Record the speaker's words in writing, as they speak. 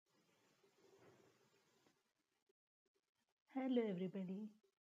Hello everybody.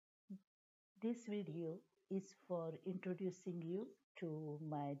 This video is for introducing you to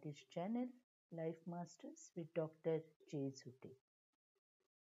my this channel Life Masters with Dr. Jay Zute.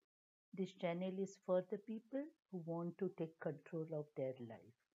 This channel is for the people who want to take control of their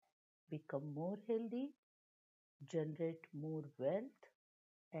life, become more healthy, generate more wealth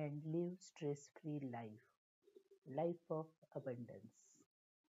and live stress-free life of abundance.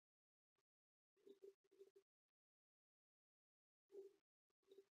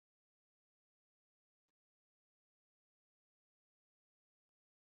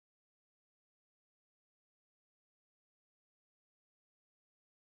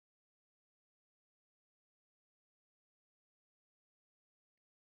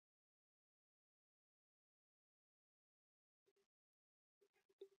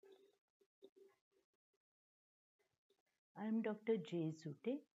 I am Dr. Jay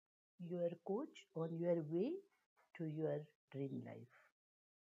Zute, your coach on your way to your dream life.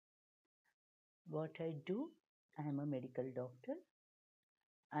 What I do, I am a medical doctor.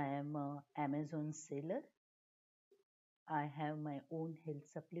 I am a Amazon seller. I have my own health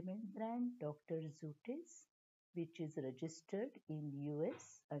supplement brand, Dr. Zutes, which is registered in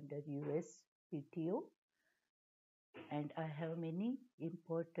US under US PTO. And I have many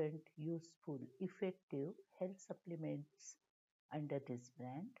important, useful, effective health supplements under this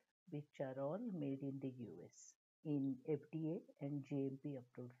brand, which are all made in the US in FDA and GMP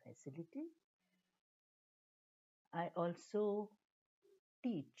approved facility. I also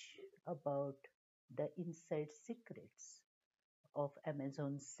teach about the inside secrets of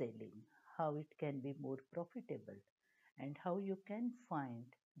Amazon selling, how it can be more profitable, and how you can find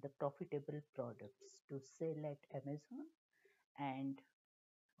the profitable products to sell at Amazon and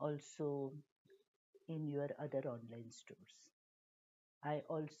also in your other online stores. I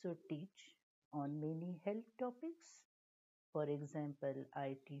also teach on many health topics. For example,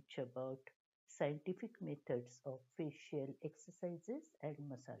 I teach about scientific methods of facial exercises and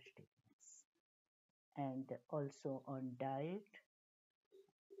massage techniques, and also on diet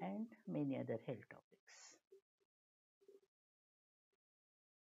and many other health topics.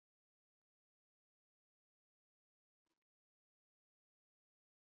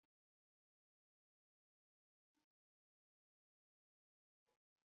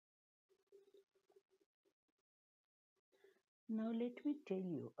 Now, let me tell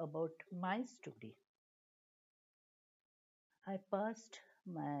you about my story. I passed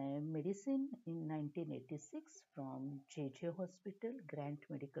my medicine in 1986 from JJ Hospital, Grant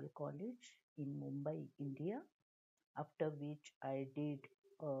Medical College in Mumbai, India, after which I did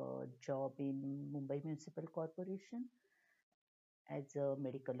a job in Mumbai Municipal Corporation as a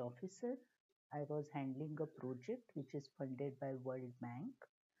medical officer. I was handling a project which is funded by World Bank.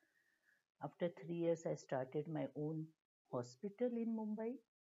 After 3 years, I started my own hospital in Mumbai,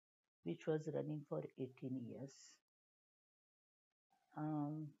 which was running for 18 years.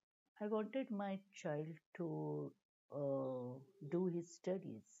 Um, I wanted my child to do his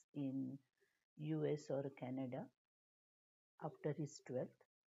studies in US or Canada after his 12th,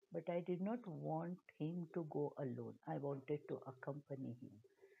 but I did not want him to go alone. I wanted to accompany him.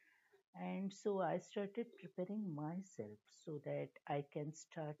 And so I started preparing myself so that I can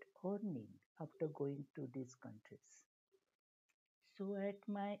start earning after going to these countries. So at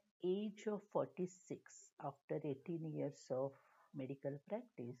my age of 46, after 18 years of medical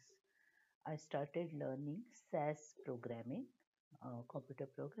practice, I started learning SAS programming, computer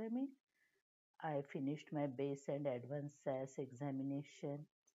programming. I finished my base and advanced SAS examination,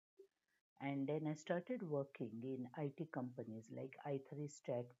 and then I started working in IT companies like i3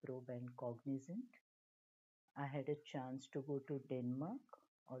 StatProbe and Cognizant. I had a chance to go to Denmark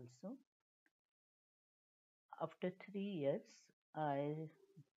also. After 3 years, I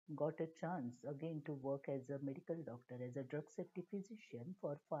got a chance again to work as a medical doctor, as a drug safety physician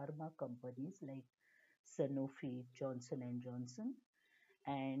for pharma companies like Sanofi, Johnson and Johnson,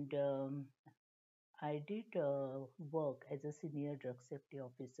 and I did work as a senior drug safety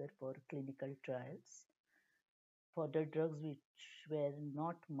officer for clinical trials for the drugs which were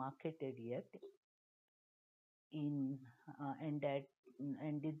not marketed yet in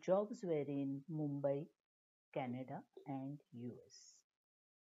and the jobs were in Mumbai, Canada, and US.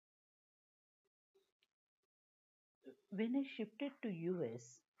 When I shifted to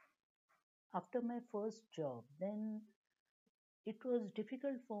US after my first job, then it was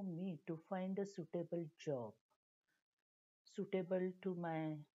difficult for me to find a suitable job suitable to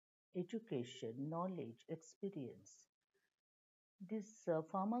my education, knowledge, experience. These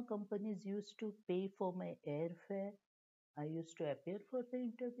pharma companies used to pay for my airfare I used to appear for the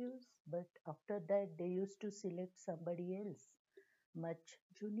interviews, but after that, they used to select somebody else, much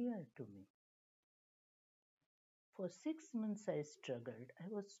junior to me. For 6 months, I struggled. I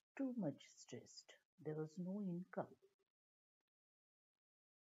was too much stressed. There was no income.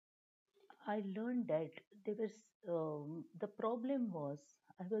 I learned that there was the problem was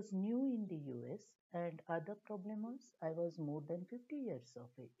I was new in the US, and other problem was I was more than 50 years of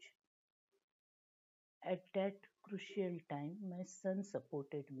age. At that crucial time, my son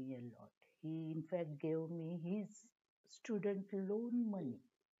supported me a lot. He, in fact, gave me his student loan money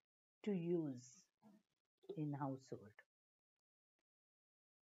to use in household.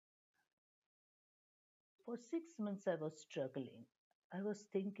 For 6 months, I was struggling. I was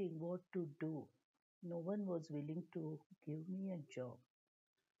thinking what to do. No one was willing to give me a job.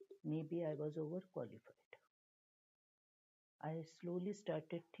 Maybe I was overqualified. I slowly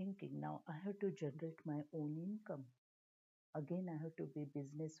started thinking now I have to generate my own income. Again, I have to be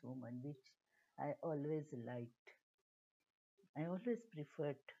businesswoman, which I always liked. I always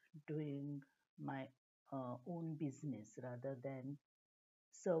preferred doing my own business rather than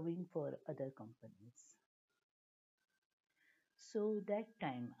serving for other companies. So that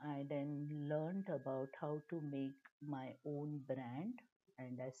time I then learned about how to make my own brand,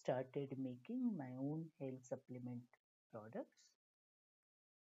 and I started making my own health supplement products.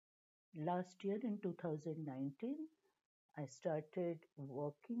 Last year in 2019, I started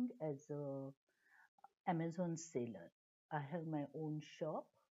working as a Amazon seller. I have my own shop.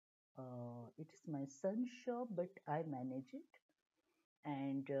 It is my son's shop, but I manage it.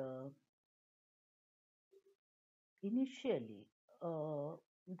 And initially,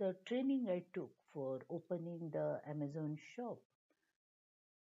 the training I took for opening the Amazon shop,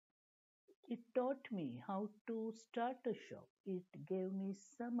 it taught me how to start a shop. It gave me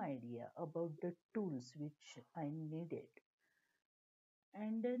some idea about the tools which I needed.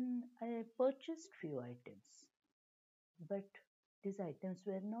 And then I purchased few items, but these items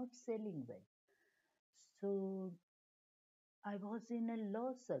were not selling well. So I was in a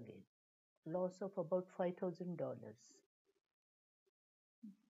loss again, loss of about $5,000.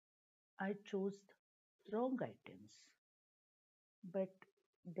 I chose wrong items, but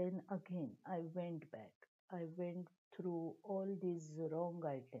then again I went back. I went through all these wrong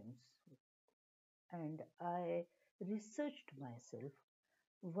items and I researched myself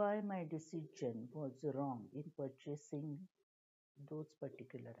why my decision was wrong in purchasing those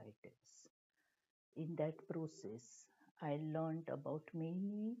particular items. In that process, I learned about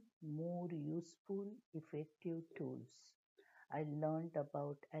many more useful, effective tools. I learned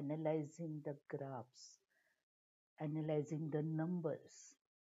about analyzing the graphs, analyzing the numbers,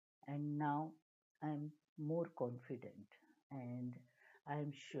 and now I'm more confident and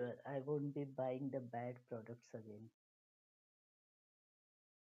I'm sure I won't be buying the bad products again.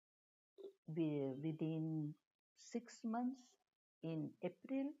 Within 6 months, in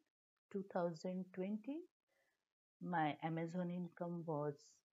April 2020, my Amazon income was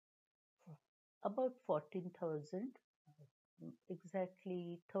about 14,000,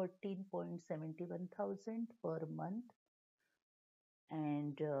 exactly 13.71 thousand per month.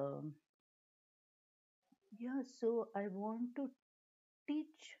 And yeah, so I want to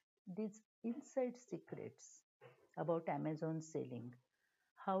teach these inside secrets about Amazon selling,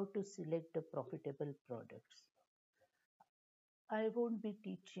 how to select the profitable products. I won't be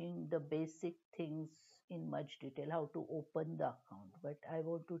teaching the basic things in much detail, how to open the account, but I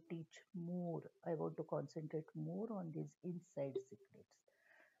want to teach more. I want to concentrate more on these inside secrets.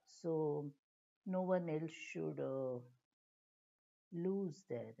 So no one else should lose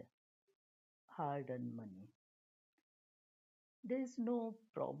their hard earned money. There is no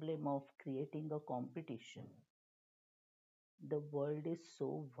problem of creating a competition. The world is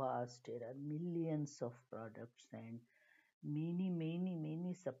so vast, there are millions of products and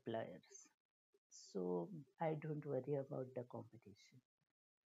many suppliers. So I don't worry about the competition,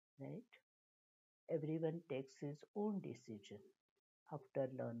 right? Everyone takes his own decision after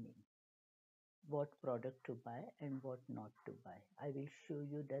learning what product to buy and what not to buy. I will show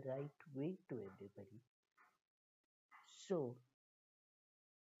you the right way to everybody. So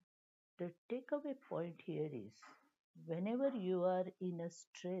the takeaway point here is whenever you are in a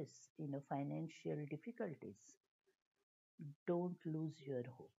stress, in a financial difficulties, don't lose your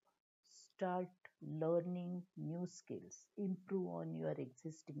hope. Start learning new skills, improve on your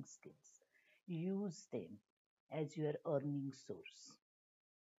existing skills, use them as your earning source.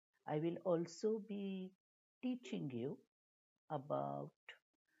 I will also be teaching you about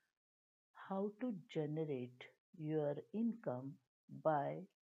how to generate your income by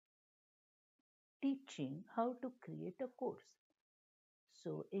teaching how to create a course.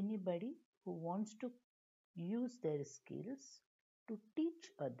 So, anybody who wants to use their skills to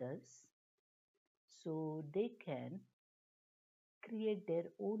teach others so they can create their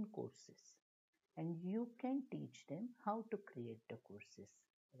own courses and you can teach them how to create the courses,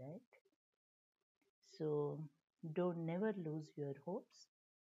 right? So, don't never lose your hopes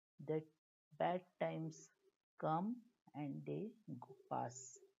that bad times come and they go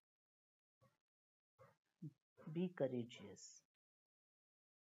pass. Be courageous.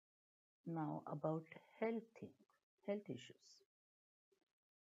 Now about health issues.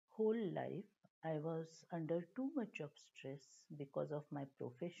 Whole life I was under too much of stress because of my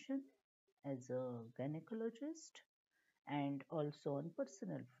profession as a gynecologist and also on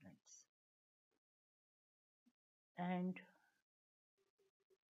personal fronts. And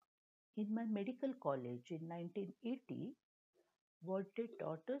in my medical college in 1980, what they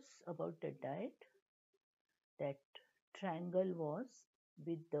taught us about the diet, that triangle was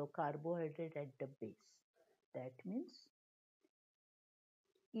with the carbohydrate at the base. That means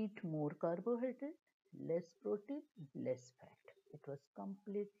eat more carbohydrate, less protein, less fat. It was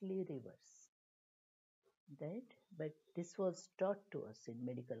completely reverse, right? But this was taught to us in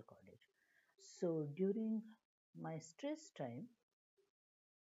medical college. So during my stress time,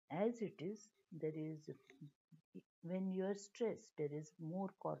 as it is, there is when you are stressed, there is more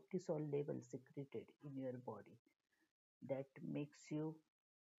cortisol level secreted in your body that makes you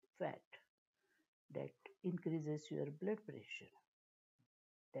fat, that increases your blood pressure,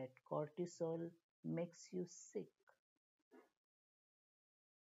 that cortisol makes you sick.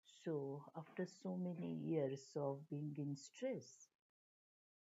 So, after so many years of being in stress,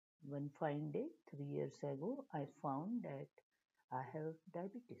 one fine day, 3 years ago, I found that I have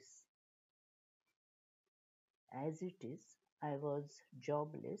diabetes. As it is, I was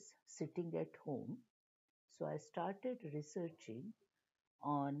jobless, sitting at home. So, I started researching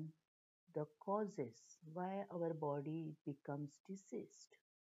on the causes why our body becomes diseased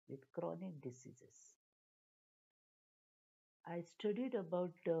with chronic diseases. I studied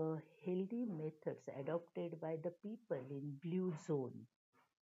about the healthy methods adopted by the people in blue zone.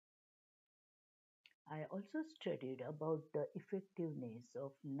 I also studied about the effectiveness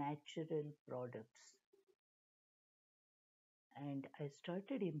of natural products and I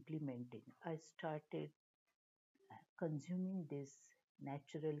started implementing. I started consuming these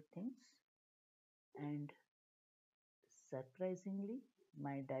natural things and surprisingly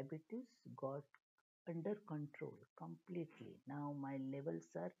my diabetes got under control completely. Now my levels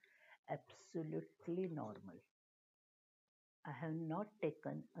are absolutely normal. I have not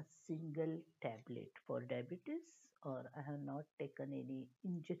taken a single tablet for diabetes or I have not taken any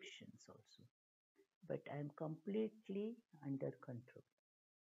injections also, but I am completely under control.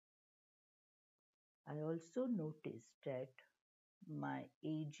 I also noticed that my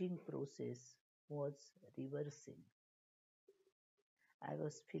aging process was reversing. I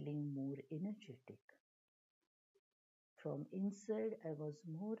was feeling more energetic. From inside, I was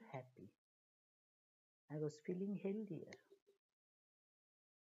more happy. I was feeling healthier.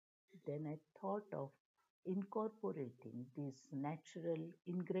 Then I thought of incorporating these natural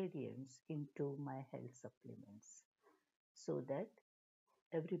ingredients into my health supplements so that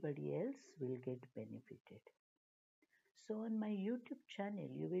everybody else will get benefited. So, on my YouTube channel,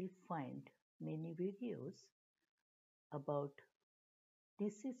 you will find many videos about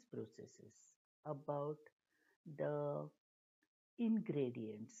disease processes, about the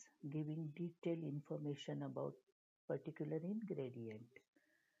ingredients, giving detailed information about particular ingredient,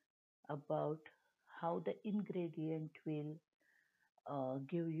 about how the ingredient will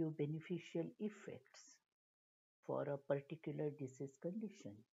give you beneficial effects for a particular disease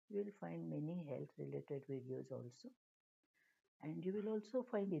condition. You will find many health related videos also. And you will also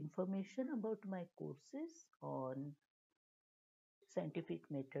find information about my courses on scientific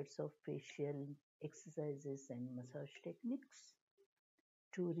methods of facial exercises and massage techniques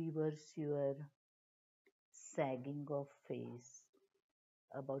to reverse your sagging of face,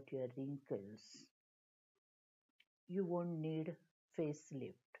 about your wrinkles. You won't need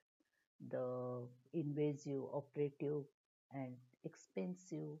facelift, the invasive, operative, and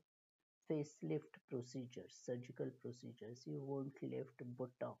expensive facelift procedures, surgical procedures. You won't lift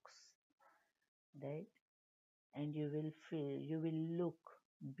Botox, right? And you will feel, you will look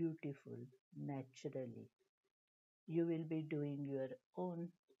beautiful naturally. You will be doing your own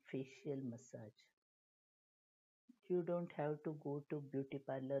facial massage. You don't have to go to beauty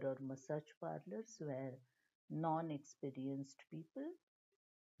parlor or massage parlors where non-experienced people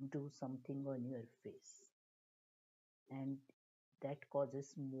do something on your face. And that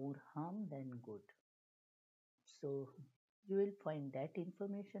causes more harm than good. So you will find that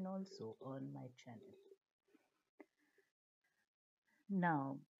information also on my channel.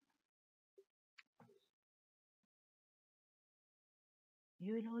 Now,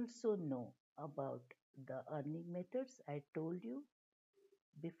 you will also know about the earning methods I told you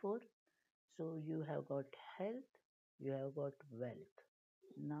before. So you have got health, you have got wealth.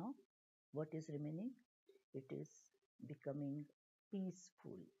 Now, what is remaining? It is becoming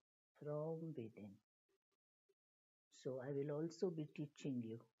peaceful from within. So I will also be teaching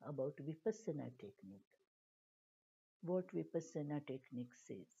you about Vipassana technique. What Vipassana technique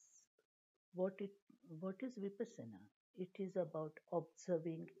says. What it what is Vipassana? It is about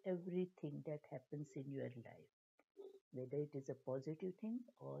observing everything that happens in your life, whether it is a positive thing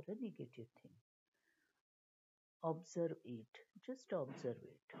or a negative thing. Observe it. Just observe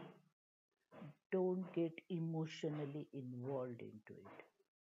it. Don't get emotionally involved into it.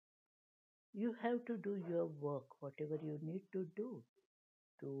 You have to do your work, whatever you need to do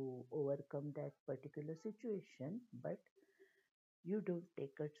to overcome that particular situation, but you don't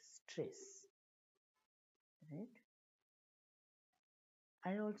take a stress, right?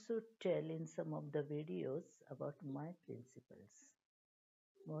 I also tell in some of the videos about my principles.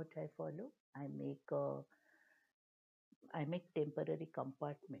 What I follow, I make temporary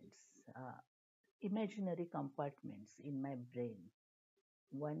compartments, imaginary compartments in my brain,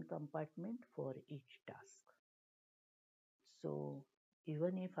 one compartment for each task. So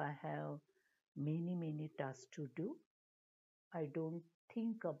even if I have many tasks to do, I don't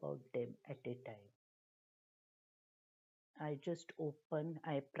think about them at a time. I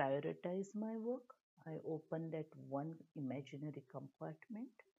prioritize my work. I open that one imaginary compartment.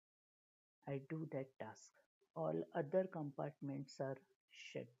 I do that task. All other compartments are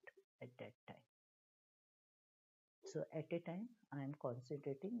shut at that time. So at a time, I am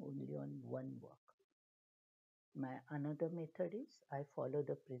concentrating only on one work. My another method is I follow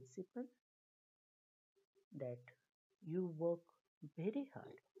the principle that you work very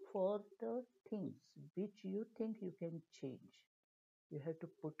hard for the things which you think you can change. You have to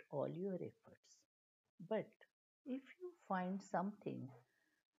put all your efforts. But if you find something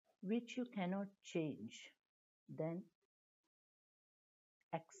which you cannot change, then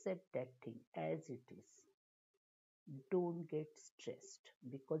accept that thing as it is. Don't get stressed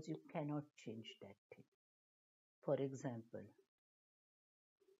because you cannot change that thing. For example,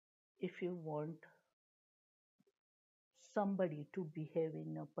 if you want somebody to behave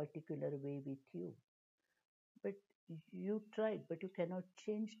in a particular way with you, but you tried, but you cannot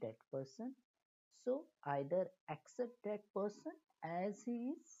change that person, so either accept that person as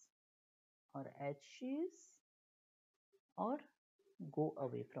he is or as she is, or go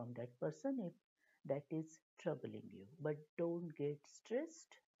away from that person if that is troubling you. But don't get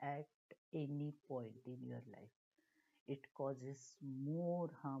stressed at any point in your life. It causes more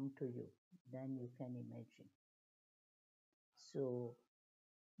harm to you than you can imagine. So,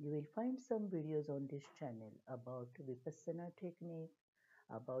 you will find some videos on this channel about Vipassana technique,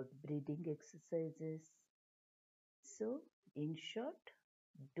 about breathing exercises. So, in short,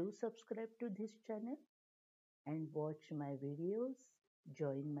 do subscribe to this channel and watch my videos,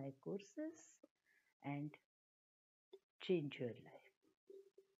 join my courses, and change your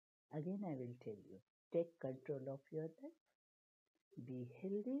life. Again, I will tell you, take control of your life, be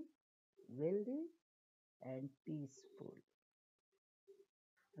healthy, wealthy, and peaceful.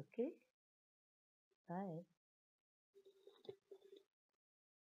 Okay? Bye.